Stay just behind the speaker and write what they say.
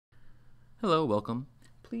Hello, welcome.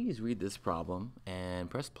 Please read this problem and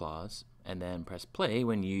press pause, and then press play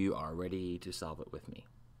when you are ready to solve it with me.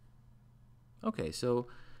 Okay, so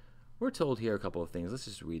we're told here a couple of things. Let's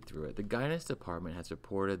just read through it. The guidance department has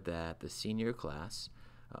reported that the senior class,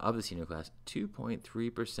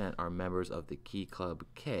 2.3% are members of the Key Club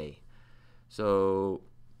K. So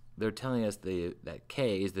they're telling us that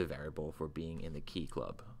K is the variable for being in the Key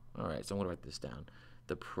Club. All right, so I'm going to write this down.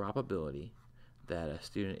 The probability that a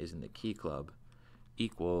student is in the Key Club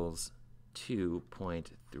equals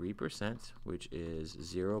 2.3%, which is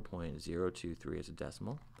 0.023 as a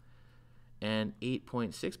decimal, and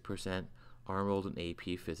 8.6% are enrolled in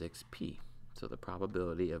AP Physics P. So the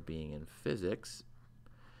probability of being in physics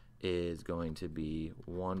is going to be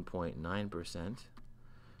 1.9%,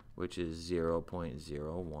 which is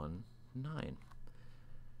 0.019.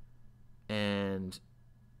 And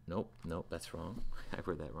nope, that's wrong. I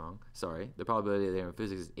read that wrong. Sorry. The probability there in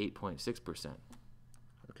physics is 8.6%.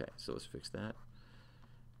 Okay, so let's fix that.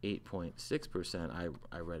 8.6%,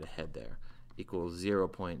 I read ahead there, equals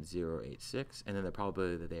 0.086. And then the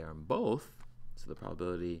probability that they are in both, so the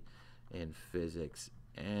probability in physics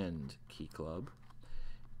and Key Club,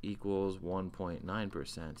 equals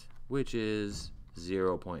 1.9%, which is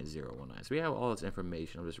 0.019. So we have all this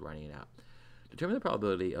information. I'm just writing it out. Determine the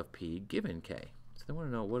probability of P given K. So they want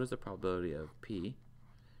to know, what is the probability of P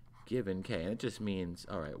given K? And it just means,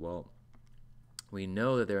 all right, well, we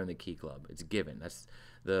know that they're in the Key Club. It's given. That's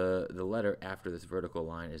the letter after this vertical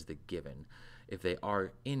line is the given. If they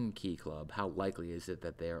are in Key Club, how likely is it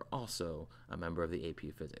that they are also a member of the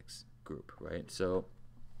AP Physics group, right? So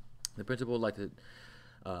the principal would like to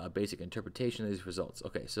a basic interpretation of these results.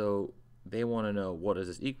 Okay, so they want to know, what does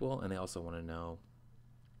this equal, and they also want to know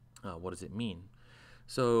what does it mean.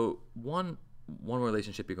 So one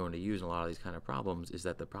relationship you're going to use in a lot of these kind of problems is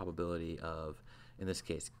that the probability of, in this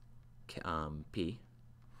case, P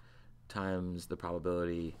times the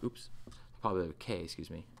probability, probability of K,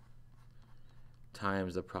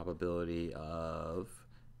 times the probability of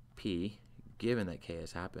P, given that K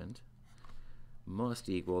has happened, must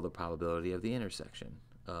equal the probability of the intersection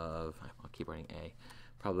of, I'll keep writing A,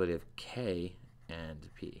 probability of K and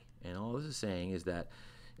P. And all this is saying is that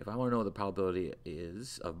if I want to know what the probability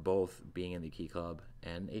is of both being in the Key Club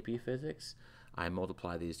and AP Physics, I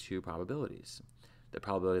multiply these two probabilities. The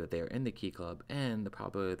probability that they are in the Key Club and the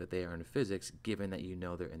probability that they are in physics, given that you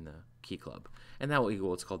know they're in the Key Club. And that will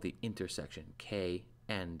equal what's called the intersection, K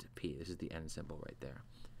and P. This is the N symbol right there.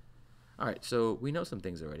 All right, so we know some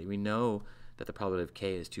things already. We know that the probability of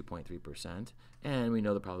K is 2.3%, and we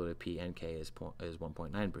know the probability of P and K is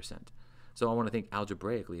 1.9%. So I want to think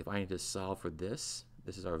algebraically. If I need to solve for this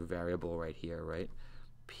is our variable right here, right?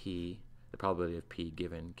 P, the probability of P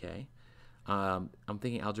given K. I'm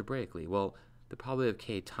thinking algebraically. Well, the probability of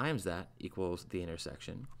K times that equals the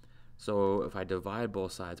intersection. So if I divide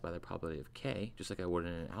both sides by the probability of K, just like I would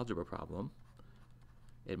in an algebra problem,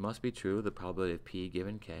 it must be true the probability of P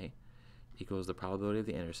given K equals the probability of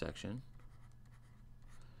the intersection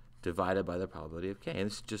divided by the probability of K. And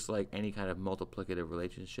it's just like any kind of multiplicative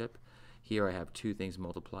relationship. Here I have two things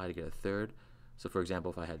multiplied to get a third. So for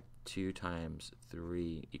example, if I had 2 times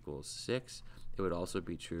 3 equals 6, it would also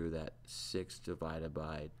be true that 6 divided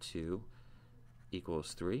by 2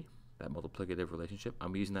 equals 3, that multiplicative relationship.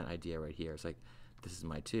 I'm using that idea right here. It's like, this is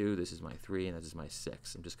my 2, this is my 3, and this is my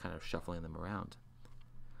 6. I'm just kind of shuffling them around.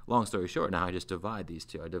 Long story short, now I just divide these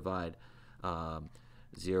two. I divide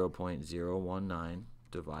 0.019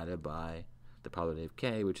 divided by the probability of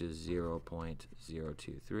K, which is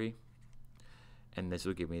 0.023. And this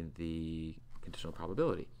will give me the conditional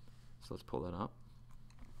probability. So let's pull that up.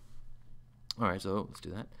 All right, so let's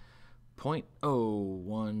do that.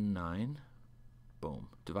 0.019, boom,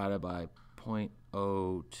 divided by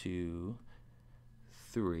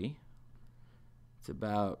 0.023. It's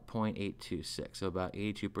about 0.826, so about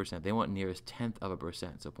 82%. They want nearest tenth of a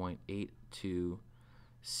percent, so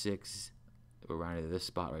 0.826, we're rounding to this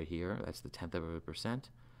spot right here. That's the tenth of a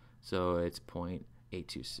percent. So it's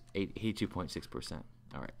 82.6%.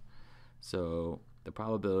 All right. So the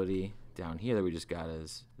probability down here that we just got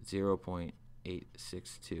is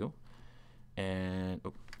 0.862 and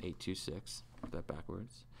 826. Put that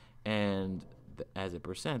backwards. And as a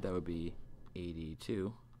percent, that would be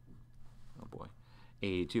 82. Oh boy,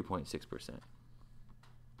 82.6%.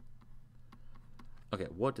 Okay,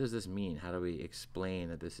 what does this mean? How do we explain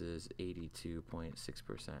that this is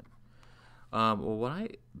 82.6%? Well,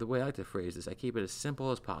 the way I like to phrase this, I keep it as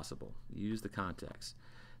simple as possible. Use the context.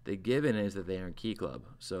 The given is that they are in Key Club.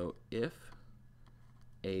 So if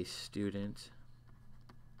a student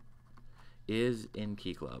is in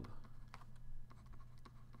Key Club,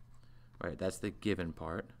 All right, that's the given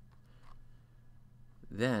part.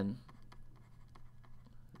 Then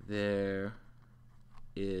there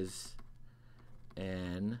is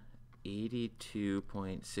an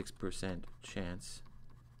 82.6% chance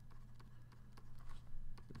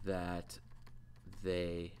that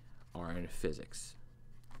they are in physics.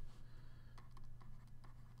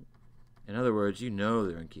 In other words, you know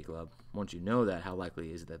they're in Key Club. Once you know that, how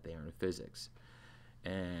likely is it that they are in physics?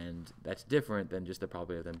 And that's different than just the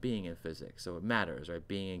probability of them being in physics. So it matters, right?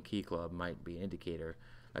 Being in Key Club might be an indicator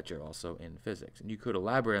that you're also in physics. And you could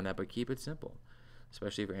elaborate on that, but keep it simple.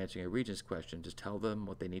 Especially if you're answering a Regents question, just tell them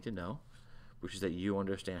what they need to know, which is that you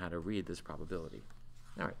understand how to read this probability.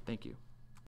 All right, thank you.